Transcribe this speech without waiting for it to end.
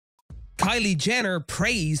Kylie Jenner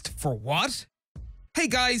praised for what? Hey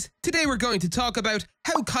guys, today we're going to talk about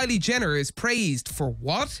how Kylie Jenner is praised for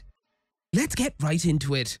what? Let's get right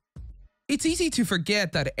into it. It's easy to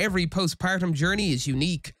forget that every postpartum journey is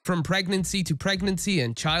unique. From pregnancy to pregnancy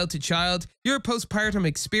and child to child, your postpartum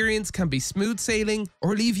experience can be smooth sailing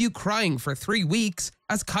or leave you crying for 3 weeks,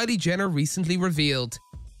 as Kylie Jenner recently revealed.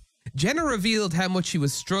 Jenner revealed how much she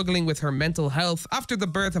was struggling with her mental health after the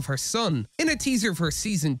birth of her son in a teaser for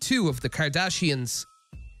season 2 of The Kardashians.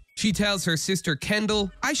 She tells her sister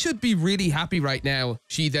Kendall, "I should be really happy right now."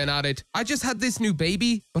 She then added, "I just had this new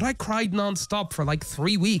baby, but I cried non-stop for like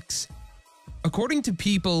 3 weeks." According to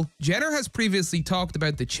People, Jenner has previously talked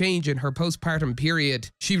about the change in her postpartum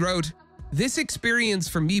period. She wrote, "This experience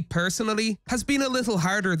for me personally has been a little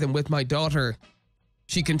harder than with my daughter."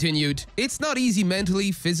 She continued, "It's not easy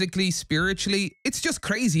mentally, physically, spiritually, it's just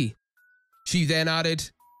crazy." She then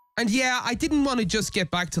added, "And yeah, I didn't want to just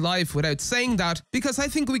get back to life without saying that, because I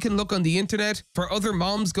think we can look on the internet for other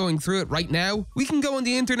moms going through it right now. We can go on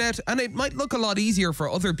the internet and it might look a lot easier for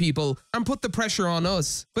other people and put the pressure on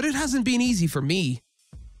us, but it hasn't been easy for me."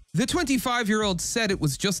 The 25-year-old said it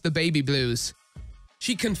was just the baby blues.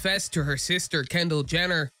 She confessed to her sister Kendall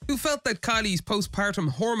Jenner, who felt that Kylie's postpartum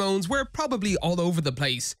hormones were probably all over the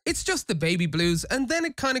place. "It's just the baby blues and then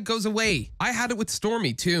it kind of goes away. I had it with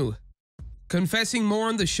Stormi too." Confessing more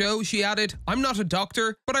on the show, she added, "I'm not a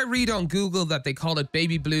doctor, but I read on Google that they call it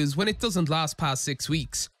baby blues when it doesn't last past 6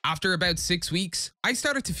 weeks. After about 6 weeks, I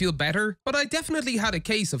started to feel better, but I definitely had a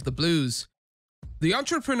case of the blues." The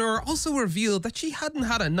entrepreneur also revealed that she hadn't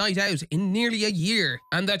had a night out in nearly a year,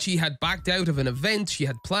 and that she had backed out of an event she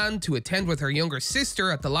had planned to attend with her younger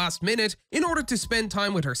sister at the last minute in order to spend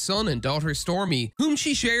time with her son and daughter Stormi, whom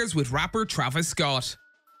she shares with rapper Travis Scott.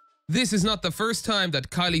 This is not the first time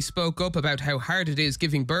that Kylie spoke up about how hard it is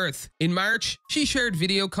giving birth. In March, she shared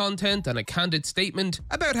video content and a candid statement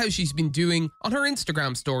about how she's been doing on her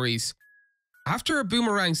Instagram stories. After a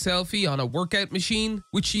boomerang selfie on a workout machine,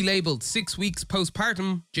 which she labeled 6 weeks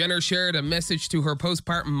postpartum, Jenner shared a message to her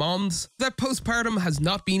postpartum moms that postpartum has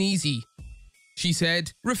not been easy. She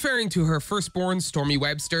said, referring to her firstborn Stormi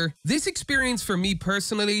Webster, "This experience for me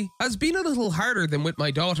personally has been a little harder than with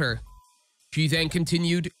my daughter." She then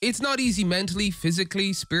continued, "It's not easy mentally,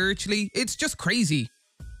 physically, spiritually, it's just crazy."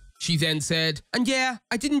 She then said, "And yeah,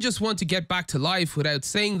 I didn't just want to get back to life without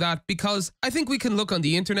saying that, because I think we can look on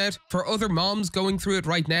the internet for other moms going through it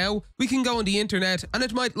right now. We can go on the internet and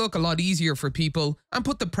it might look a lot easier for people and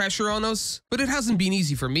put the pressure on us, but it hasn't been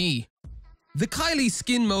easy for me." The Kylie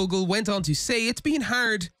skin mogul went on to say it's been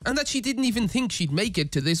hard and that she didn't even think she'd make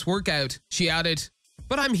it to this workout. She added,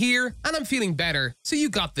 "But I'm here and I'm feeling better, so you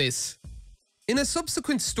got this." In a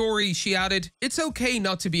subsequent story, she added, "It's okay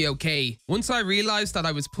not to be okay. Once I realized that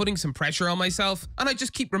I was putting some pressure on myself, and I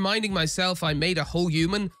just keep reminding myself I made a whole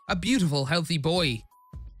human, a beautiful, healthy boy."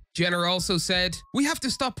 Jenner also said, "We have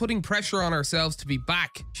to stop putting pressure on ourselves to be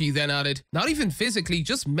back." She then added, "Not even physically,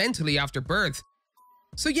 just mentally after birth.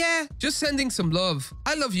 So yeah, just sending some love.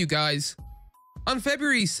 I love you guys." On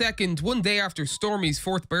February 2nd, one day after Stormi's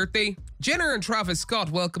 4th birthday, Jenner and Travis Scott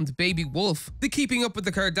welcomed baby Wolf. The Keeping Up with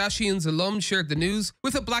the Kardashians alum shared the news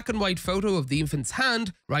with a black and white photo of the infant's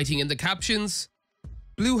hand, writing in the captions,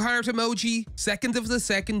 "Blue heart emoji, 2nd of the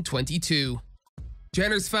 2nd, 22.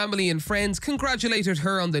 Jenner's family and friends congratulated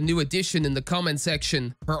her on the new addition in the comment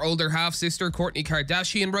section. Her older half-sister Kourtney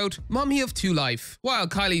Kardashian wrote, "Mommy of 2 life," while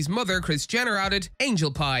Kylie's mother Kris Jenner added,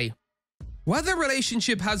 "Angel pie." While their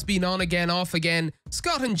relationship has been on again, off again,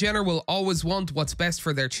 Scott and Jenner will always want what's best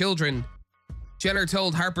for their children. Jenner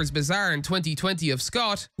told Harper's Bazaar in 2020 of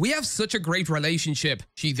Scott, "We have such a great relationship."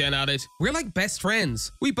 She then added, "We're like best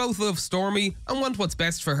friends. We both love Stormi and want what's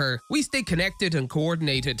best for her. We stay connected and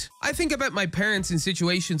coordinated. I think about my parents in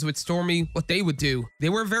situations with Stormi, what they would do. They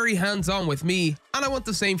were very hands-on with me, and I want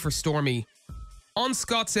the same for Stormi." On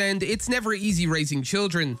Scott's end, it's never easy raising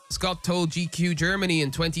children. Scott told GQ Germany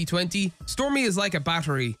in 2020, "Stormi is like a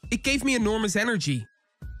battery. It gave me enormous energy."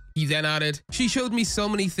 He then added, "She showed me so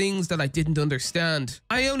many things that I didn't understand.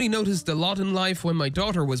 I only noticed a lot in life when my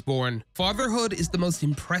daughter was born. Fatherhood is the most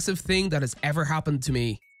impressive thing that has ever happened to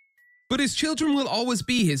me." But his children will always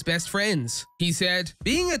be his best friends. He said,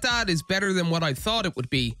 "Being a dad is better than what I thought it would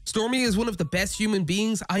be. Stormi is one of the best human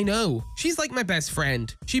beings I know. She's like my best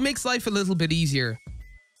friend. She makes life a little bit easier."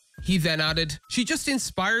 He then added, "She just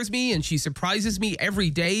inspires me and she surprises me every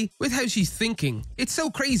day with how she's thinking. It's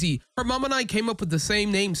so crazy. Her mom and I came up with the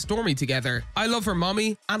same name Stormi together. I love her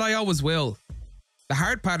mommy and I always will." The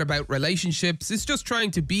hard part about relationships is just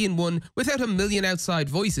trying to be in one without a million outside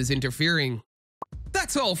voices interfering.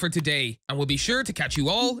 That's all for today, and we'll be sure to catch you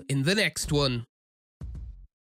all in the next one.